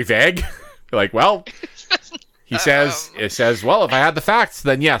 that's very vague. Like, well, it says, well, if I had the facts,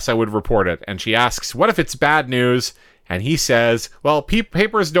 then yes, I would report it. And she asks, what if it's bad news? And he says, well,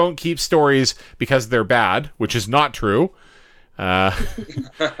 papers don't keep stories because they're bad, which is not true.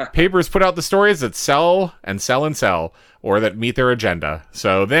 Papers put out the stories that sell and sell and sell, or that meet their agenda.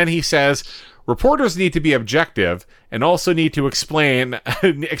 So then he says, reporters need to be objective and also need to explains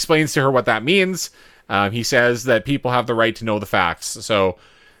to her what that means. He says that people have the right to know the facts. So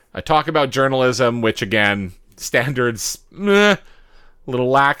I talk about journalism, which again, standards, a little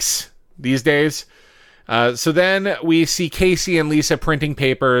lax these days. So then we see Casey and Lisa printing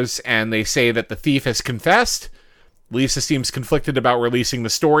papers, and they say that the thief has confessed. Lisa seems conflicted about releasing the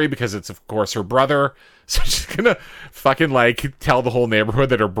story because it's, of course, her brother. So she's gonna fucking, like, tell the whole neighborhood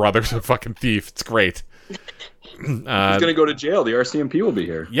that her brother's a fucking thief. It's great. He's gonna go to jail. The RCMP will be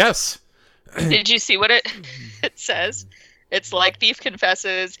here. Yes. did you see what it says? It's like thief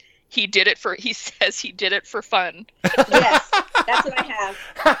confesses he says he did it for fun. Yes, that's what I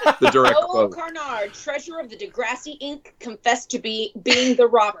have. The direct Noel quote. Carnard, treasurer of the Degrassi Inc., confessed to being the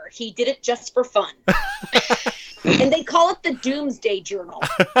robber. He did it just for fun. And they call it the Doomsday Journal.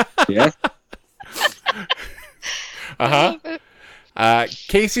 Yeah. Uh-huh.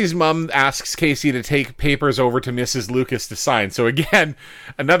 Casey's mom asks Casey to take papers over to Mrs. Lucas to sign. So again,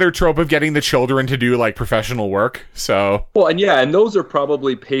 another trope of getting the children to do, like, professional work. So Well, and those are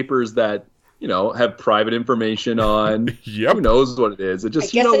probably papers that, have private information on. Yep. Who knows what it is? It I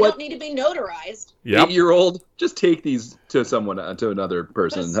just, guess they what? don't need to be notarized. Yep. 8-year-old, just take these to another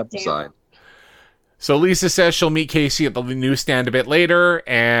person and have them Damn. sign. So Lisa says she'll meet Casey at the newsstand a bit later,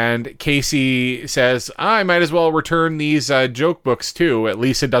 and Casey says, I might as well return these joke books too.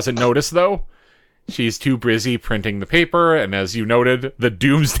 Lisa doesn't notice, though. She's too busy printing the paper, and as you noted, the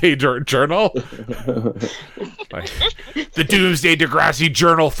Doomsday Journal. Like, the Doomsday Degrassi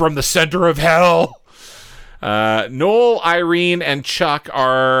Journal from the center of hell. Noel, Irene, and Chuck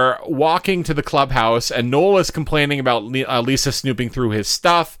are walking to the clubhouse, and Noel is complaining about Lisa snooping through his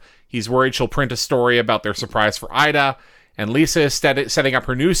stuff. He's worried she'll print a story about their surprise for Ida. And Lisa is setting up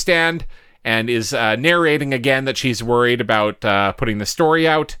her newsstand and is narrating again that she's worried about putting the story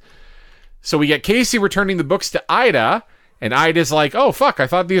out. So we get Casey returning the books to Ida. And Ida's like, oh, fuck, I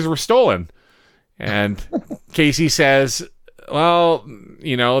thought these were stolen. And Casey says, well,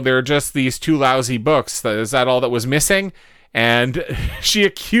 they're just these two lousy books. Is that all that was missing? And she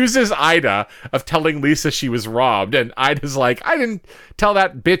accuses Ida of telling Lisa she was robbed. And Ida's like, I didn't tell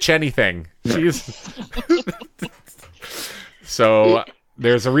that bitch anything. So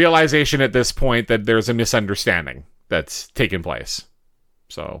there's a realization at this point that there's a misunderstanding that's taken place.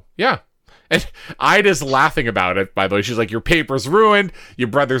 So, yeah. And Ida's laughing about it, by the way. She's like, your paper's ruined. Your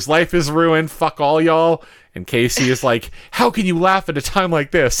brother's life is ruined. Fuck all y'all. And Casey is like, how can you laugh at a time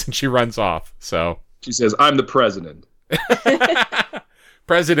like this? And she runs off. So She says, I'm the president.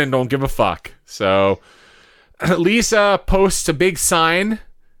 President don't give a fuck. So Lisa posts a big sign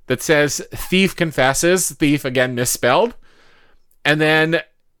that says thief confesses. Thief, again, misspelled. And then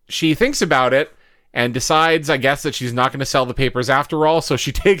she thinks about it and decides, I guess, that she's not going to sell the papers after all. So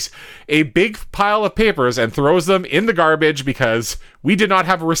she takes a big pile of papers and throws them in the garbage because we did not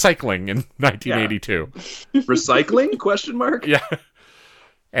have a recycling in 1982. Yeah. Recycling? Question mark? Yeah.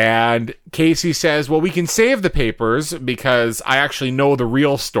 And Casey says, well, we can save the papers because I actually know the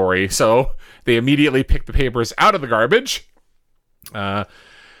real story. So they immediately pick the papers out of the garbage.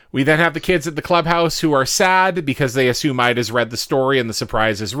 We then have the kids at the clubhouse who are sad because they assume Ida's read the story and the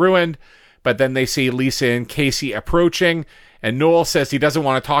surprise is ruined. But then they see Lisa and Casey approaching, and Noel says he doesn't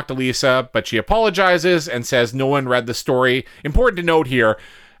want to talk to Lisa, but she apologizes and says no one read the story. Important to note here,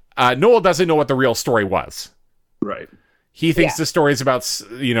 Noel doesn't know what the real story was. Right. He thinks the story is about,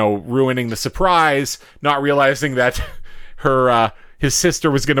 ruining the surprise, not realizing that his sister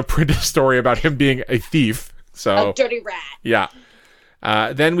was going to print a story about him being a thief. So a dirty rat. Yeah.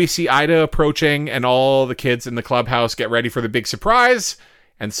 Then we see Ida approaching, and all the kids in the clubhouse get ready for the big surprise.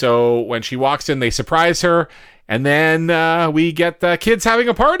 And so when she walks in, they surprise her. And then we get the kids having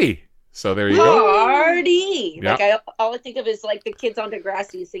a party. So there you go. Party. Yep. Like all I think of is like the kids on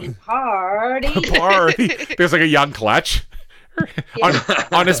Degrassi singing party. Party. There's like a young Clutch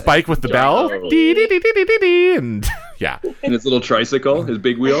on his bike with the bell. Dee, dee, dee, dee, dee, dee, and yeah. And his little tricycle, his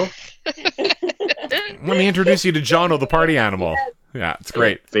big wheel. Let me introduce you to Jono, the party animal. Yeah, it's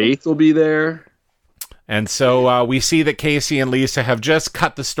great. Faith will be there. And so we see that Casey and Lisa have just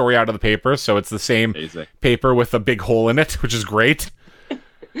cut the story out of the paper. So it's the same paper with a big hole in it, which is great.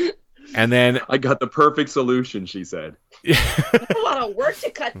 And then I got the perfect solution, she said. A lot of work to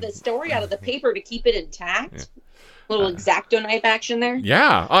cut the story out of the paper to keep it intact. Yeah. Little X-Acto knife action there.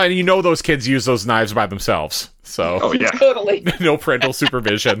 Yeah. And those kids use those knives by themselves. So oh yeah, totally. No parental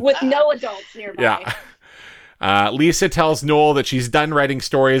supervision. With no adults nearby. Yeah. Lisa tells Noel that she's done writing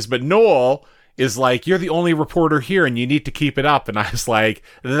stories, but Noel is like, you're the only reporter here and you need to keep it up. And I was like,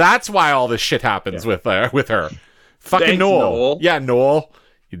 that's why all this shit happens with her. Fucking Thanks, Noel. Yeah, Noel.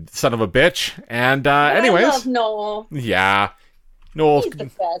 You son of a bitch. And anyways. I love Noel. Yeah. Noel's the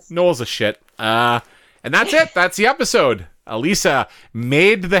best. Noel's a shit. And that's it. That's the episode. Lisa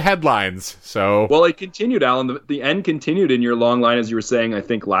made the headlines. So well, it continued, Alan. The end continued in your long line, as you were saying, I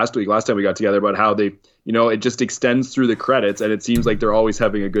think last time we got together, about how they, it just extends through the credits, and it seems like they're always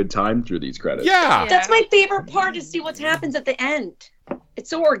having a good time through these credits. Yeah. That's my favorite part, to see what happens at the end. It's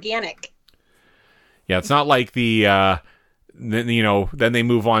so organic. Yeah, it's not like then they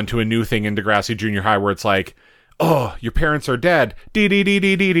move on to a new thing in Degrassi Junior High where it's like, oh, your parents are dead.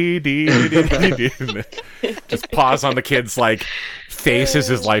 Just pause on the kid's face as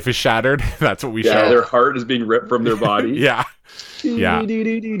his life is shattered. That's what we show. Their heart is being ripped from their body. Yeah.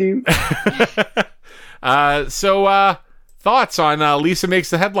 So thoughts on Lisa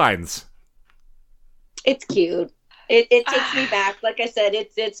Makes the Headlines? It's cute. It takes me back. Like I said,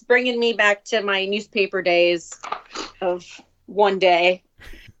 it's bringing me back to my newspaper days of one day.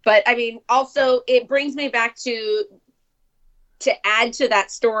 But I mean, also it brings me back to add to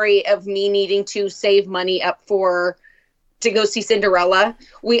that story of me needing to save money up to go see Cinderella.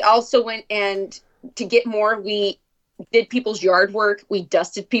 We also went, and to get more, we did people's yard work. We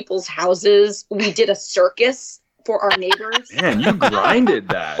dusted people's houses. We did a circus for our neighbors. Man, you grinded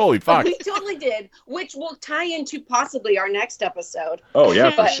that. Holy fuck. We totally did, which will tie into possibly our next episode. Oh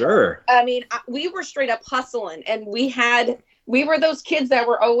yeah, for sure. I mean, we were straight up hustling, and we were those kids that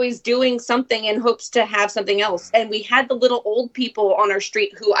were always doing something in hopes to have something else. And we had the little old people on our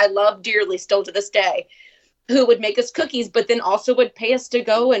street who I love dearly still to this day, who would make us cookies, but then also would pay us to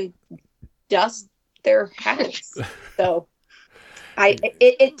go and dust their house. So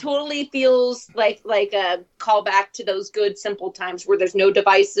it totally feels like a callback to those good simple times where there's no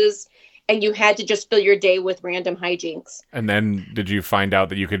devices and you had to just fill your day with random hijinks. And then did you find out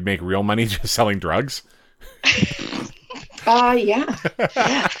that you could make real money just selling drugs? Yeah.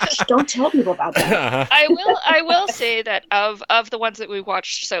 Don't tell people about that. I will say that of the ones that we've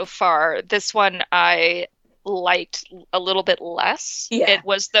watched so far, this one I liked a little bit less. Yeah. It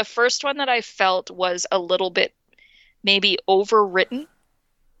was the first one that I felt was a little bit maybe overwritten.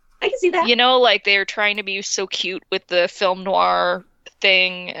 I can see that. You know, like they're trying to be so cute with the film noir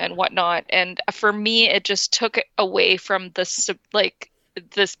thing and whatnot. And for me, it just took away from this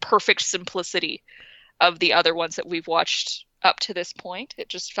perfect simplicity of the other ones that we've watched up to this point. It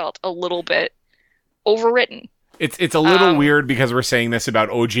just felt a little bit overwritten. It's a little weird because we're saying this about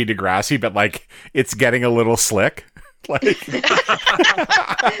OG Degrassi, but like it's getting a little slick. Like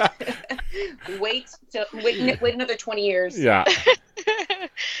wait another 20 years. Yeah.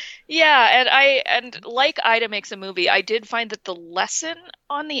 Yeah, and like Ida Makes a Movie, I did find that the lesson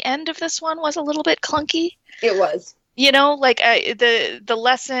on the end of this one was a little bit clunky. It was. You know, like the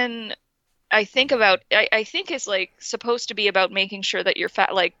lesson I think is like supposed to be about making sure that you're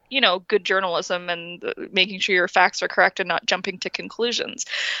like, you know, good journalism and making sure your facts are correct and not jumping to conclusions.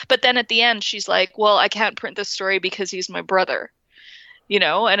 But then at the end, she's like, well, I can't print this story because he's my brother, you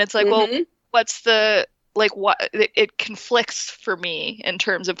know? And it's like, well, what's the, like, what it conflicts for me in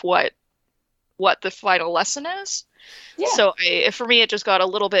terms of what the final lesson is. Yeah. So for me, it just got a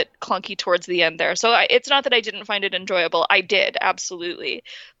little bit clunky towards the end there. So it's not that I didn't find it enjoyable. I did, absolutely.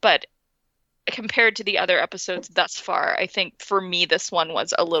 But compared to the other episodes thus far, I think for me, this one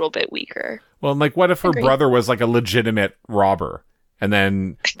was a little bit weaker. Well, like, what if her brother was like a legitimate robber? And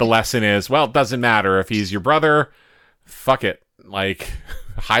then the lesson is, well, it doesn't matter if he's your brother. Fuck it. Like,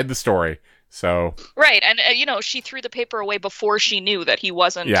 hide the story. So right. And, you know, she threw the paper away before she knew that he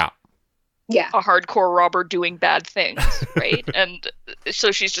wasn't a hardcore robber doing bad things. Right. And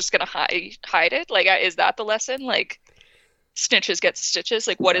so she's just going to hide it. Like, is that the lesson? Like, snitches get stitches.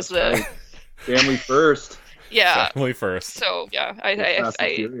 Like, what is the... Right. Family first. Yeah. Family first. So, yeah. I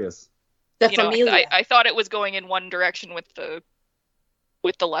thought it was going in one direction with the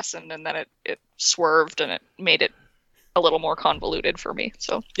lesson, and then it swerved, and it made it a little more convoluted for me.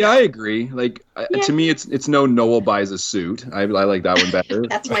 So yeah, I agree. Like to me, it's no Noel buys a suit. I like that one better.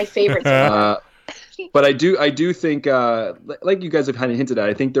 That's my favorite. But I do think, like you guys have kind of hinted at,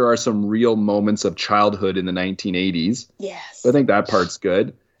 I think there are some real moments of childhood in the 1980s. Yes. So I think that part's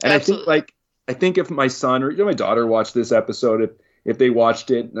good. And absolutely. I think if my son or my daughter watched this episode, if they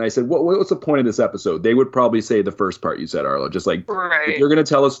watched it and I said, what's the point of this episode? They would probably say the first part you said, Arlo. Just like, if you're going to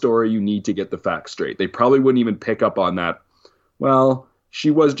tell a story, you need to get the facts straight. They probably wouldn't even pick up on that. Well,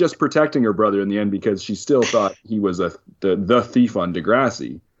 she was just protecting her brother in the end because she still thought he was the thief on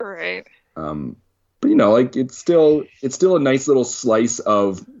Degrassi. Right. But you know, like it's still a nice little slice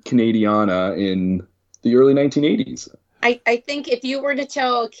of Canadiana in the early 1980s. I think if you were to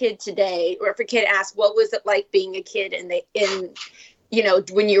tell a kid today, or if a kid asked, what was it like being a kid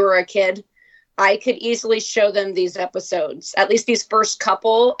when you were a kid, I could easily show them these episodes, at least these first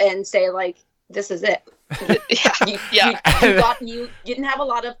couple, and say like, this is it. You didn't have a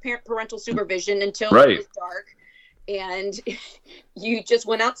lot of parental supervision until it was dark, and you just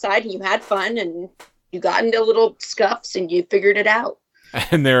went outside and you had fun and you got into little scuffs and you figured it out.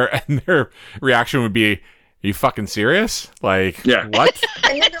 And their reaction would be, are you fucking serious? Like, what?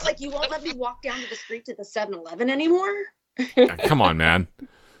 And then they're like, you won't let me walk down to the street to the 7-Eleven anymore? Come on, man.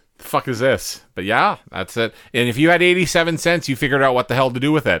 The fuck is this? But yeah, that's it. And if you had 87 cents, you figured out what the hell to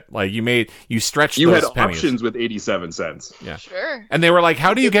do with it. Like, you stretched those pennies. You had options with 87 cents. Yeah. Sure. And they were like,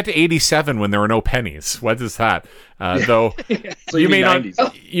 how do you get to 87 when there were no pennies? What is that? Though so you may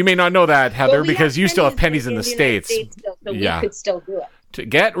not know that, Heather, because you still have pennies in the States. Still, so we could still do it. To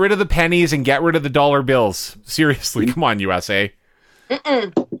get rid of the pennies and get rid of the dollar bills. Seriously, come on, USA.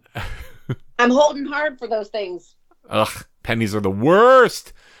 I'm holding hard for those things. Ugh, pennies are the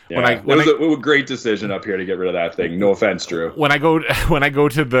worst. Yeah, it was a great decision up here to get rid of that thing. No offense, Drew. When I go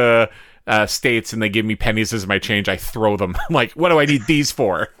to the States and they give me pennies as my change, I throw them. I'm like, what do I need these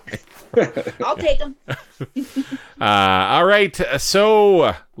for? I'll take them. All right.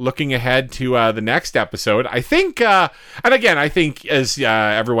 So looking ahead to the next episode, I think, and again, I think as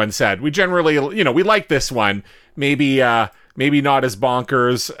everyone said, we generally, we like this one. Maybe not as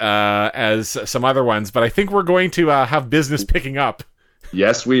bonkers as some other ones, but I think we're going to have business picking up.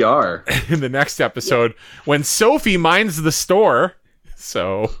 Yes, we are. In the next episode, when Sophie minds the store.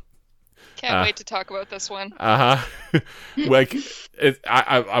 So... Can't wait to talk about this one. Like,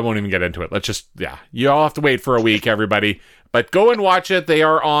 I won't even get into it. Let's just, you all have to wait for a week, everybody. But go and watch it. They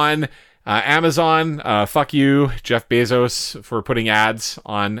are on Amazon. Fuck you, Jeff Bezos, for putting ads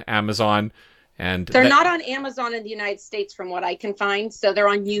on Amazon. And they're not on Amazon in the United States, from what I can find. So they're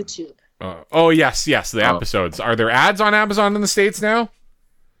on YouTube. Yes, the episodes. Are there ads on Amazon in the States now?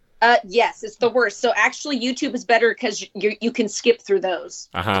 Yes, it's the worst. So actually, YouTube is better because you can skip through those.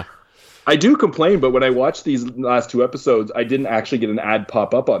 I I do complain, but when I watched these last 2 episodes, I didn't actually get an ad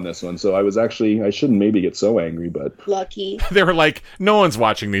pop up on this one. So I shouldn't maybe get so angry, but Lucky. They were like, no one's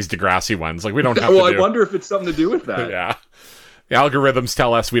watching these Degrassi ones. Like, we don't have well, to do. I wonder if it's something to do with that. Yeah. The algorithms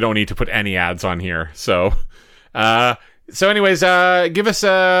tell us we don't need to put any ads on here. So, anyways, give us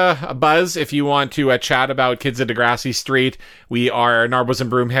a buzz if you want to chat about Kids at Degrassi Street. We are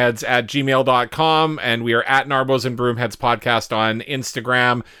narbosandbroomheads at gmail.com, and we are at Narbos and Broomheads podcast on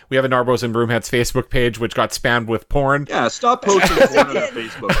Instagram. We have a Narbos and Broomheads Facebook page, which got spammed with porn. Yeah, stop posting porn on our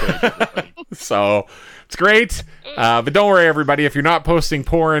Facebook page. So it's great. But don't worry, everybody. If you're not posting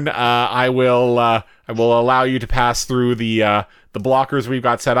porn, I will allow you to pass through the blockers we've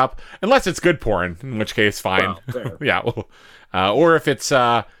got set up, unless it's good porn, in which case, fine. Well, Yeah. Or if it's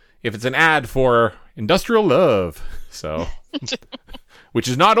an ad for Industrial Love, so which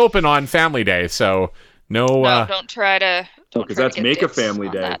is not open on Family Day, so no. Don't try to. Because that's Make a Family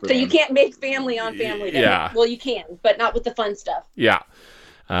Day. So you can't make family on Family Day. Yeah. Well, you can, but not with the fun stuff. Yeah.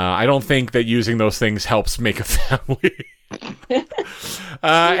 I don't think that using those things helps make a family.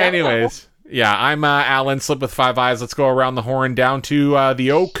 Anyways. Yeah, I'm Alan, Slip with 5 Eyes. Let's go around the horn down to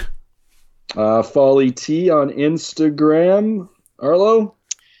the Oak. Folly T on Instagram. Arlo?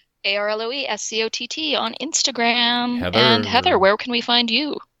 ARLOESCOTT on Instagram. Heather. And Heather, where can we find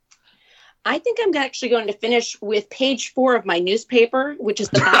you? I think I'm actually going to finish with page 4 of my newspaper, which is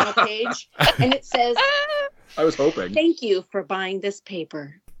the final page. And it says, I was hoping. "Thank you for buying this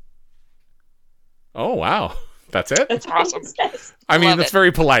paper." Oh, wow. That's it? That's awesome. I mean, Love that's it.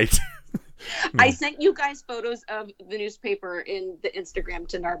 very polite. I sent you guys photos of the newspaper in the Instagram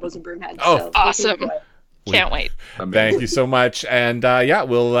to Narbos and Broomheads. Oh, so awesome. Can't wait. Thank you so much. And yeah,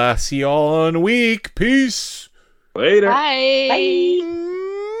 we'll see you all in a week. Peace. Later. Bye. Bye.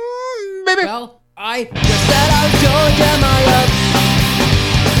 Baby. Well, I just said I told you my love.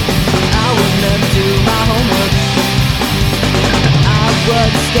 I would never do my homework. I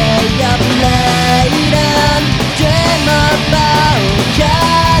would stay up late and dream about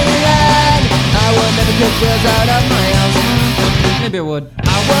Caroline. I would never kick girls out of my house. Maybe I would.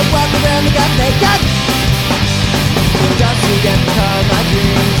 I would walk around the cafe cat just to get caught my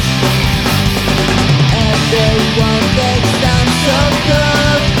dreams. Everyone thinks I'm so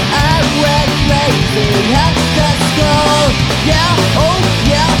good. I went crazy.